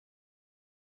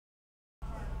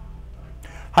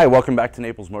Hi, welcome back to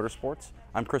Naples Motorsports.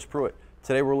 I'm Chris Pruett.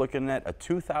 Today we're looking at a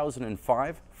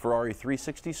 2005 Ferrari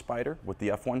 360 Spider with the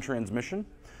F1 transmission.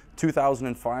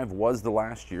 2005 was the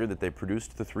last year that they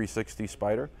produced the 360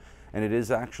 Spider, and it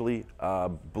is actually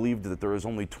believed that there is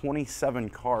only 27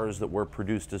 cars that were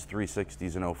produced as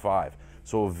 360s in 05.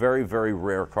 So a very, very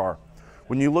rare car.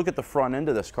 When you look at the front end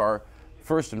of this car,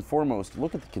 first and foremost,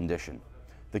 look at the condition.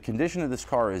 The condition of this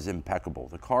car is impeccable.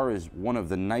 The car is one of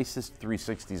the nicest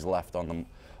 360s left on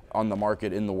the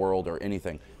market in the world or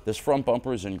anything. This front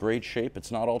bumper is in great shape.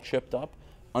 It's not all chipped up.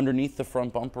 Underneath the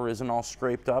front bumper isn't all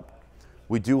scraped up.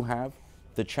 We do have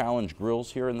the Challenge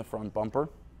grills here in the front bumper.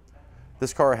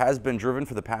 This car has been driven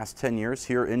for the past 10 years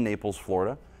here in Naples,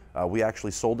 Florida. We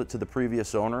actually sold it to the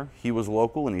previous owner. He was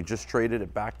local and he just traded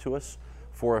it back to us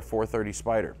for a 430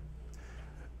 Spider.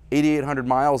 8,800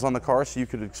 miles on the car, so you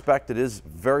could expect it is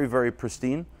very, very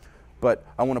pristine. But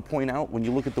I want to point out, when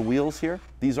you look at the wheels here,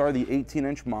 these are the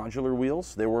 18-inch modular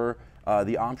wheels. They were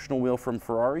the optional wheel from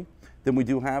Ferrari. Then we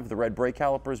do have the red brake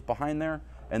calipers behind there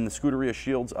and the Scuderia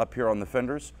shields up here on the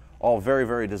fenders. All very,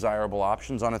 very desirable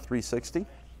options on a 360.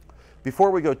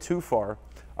 Before we go too far,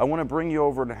 I want to bring you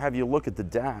over and have you look at the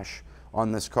dash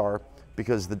on this car,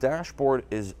 because the dashboard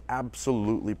is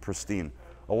absolutely pristine.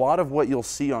 A lot of what you'll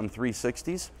see on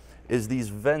 360s is these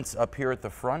vents up here at the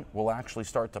front will actually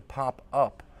start to pop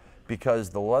up because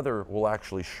the leather will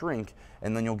actually shrink,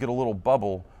 and then you'll get a little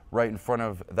bubble right in front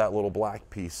of that little black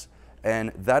piece.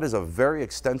 And that is a very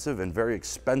extensive and very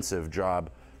expensive job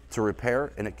to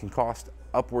repair, and it can cost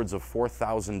upwards of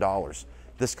 $4,000.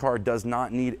 This car does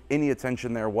not need any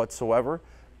attention there whatsoever.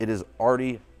 It is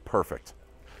already perfect.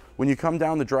 When you come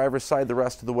down the driver's side the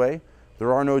rest of the way,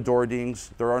 there are no door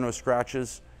dings, there are no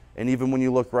scratches, and even when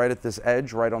you look right at this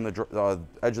edge, right on the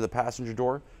edge of the passenger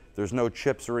door, there's no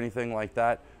chips or anything like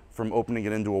that from opening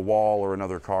it into a wall or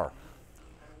another car.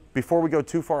 Before we go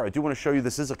too far, I do want to show you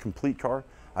this is a complete car.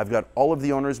 I've got all of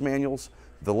the owner's manuals,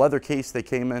 the leather case they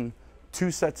came in,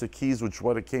 2 sets of keys, which is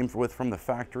what it came with from the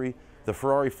factory, the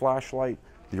Ferrari flashlight,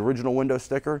 the original window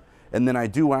sticker, and then I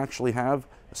do actually have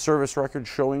a service record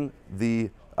showing the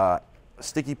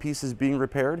sticky pieces being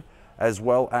repaired, as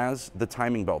well as the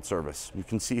timing belt service. You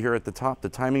can see here at the top, the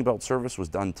timing belt service was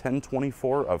done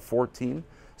 10/24 of 14,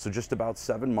 so just about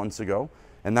 7 months ago,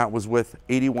 and that was with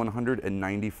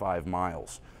 8,195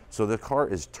 miles. So the car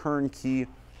is turnkey,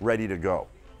 ready to go.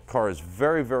 Car is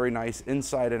very, very nice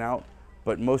inside and out,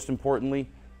 but most importantly,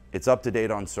 it's up to date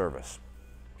on service.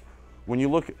 When you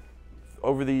look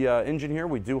over the engine here,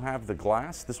 we do have the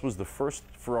glass. This was the first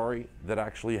Ferrari that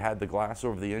actually had the glass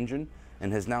over the engine,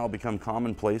 and has now become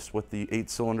commonplace with the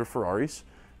 8-cylinder Ferraris.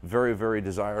 Very, very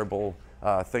desirable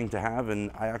thing to have, and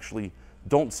I actually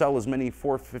don't sell as many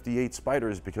 458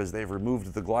 Spiders because they've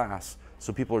removed the glass,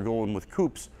 so people are going with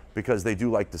coupes because they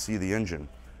do like to see the engine.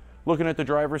 Looking at the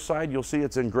driver's side, you'll see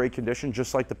it's in great condition,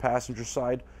 just like the passenger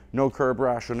side. No curb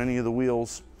rash on any of the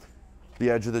wheels.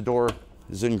 The edge of the door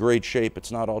is in great shape.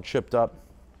 It's not all chipped up.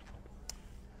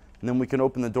 And then we can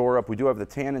open the door up. We do have the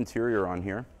tan interior on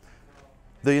here.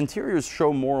 The interiors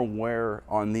show more wear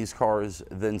on these cars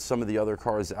than some of the other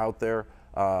cars out there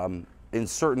in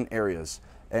certain areas.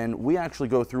 And we actually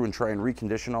go through and try and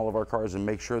recondition all of our cars and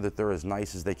make sure that they're as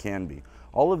nice as they can be.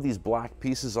 All of these black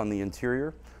pieces on the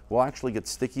interior will actually get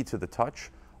sticky to the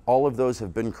touch. All of those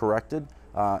have been corrected.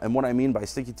 And what I mean by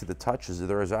sticky to the touch is that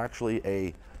there is actually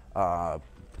a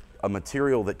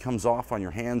material that comes off on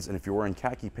your hands, and if you're wearing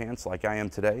khaki pants like I am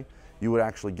today, you would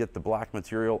actually get the black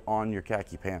material on your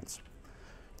khaki pants.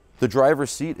 The driver's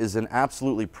seat is in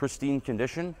absolutely pristine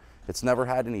condition. It's never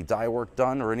had any dye work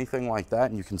done or anything like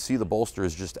that, and you can see the bolster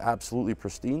is just absolutely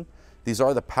pristine. These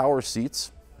are the power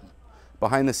seats.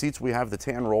 Behind the seats we have the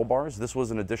tan roll bars. This was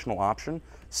an additional option.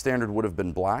 Standard would have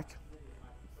been black.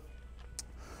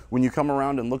 When you come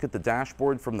around and look at the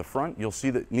dashboard from the front, you'll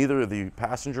see that neither the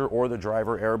passenger or the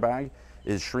driver airbag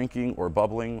is shrinking or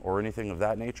bubbling or anything of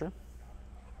that nature.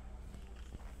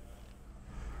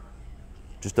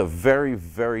 Just a very,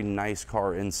 very nice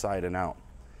car inside and out.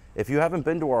 If you haven't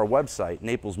been to our website,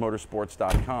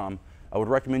 naplesmotorsports.com, I would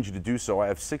recommend you to do so. I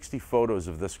have 60 photos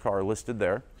of this car listed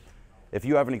there. If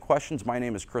you have any questions, my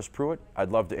name is Chris Pruett. I'd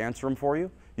love to answer them for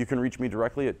you. You can reach me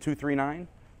directly at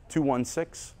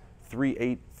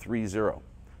 239-216-3830.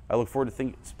 I look forward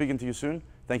to speaking to you soon.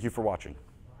 Thank you for watching.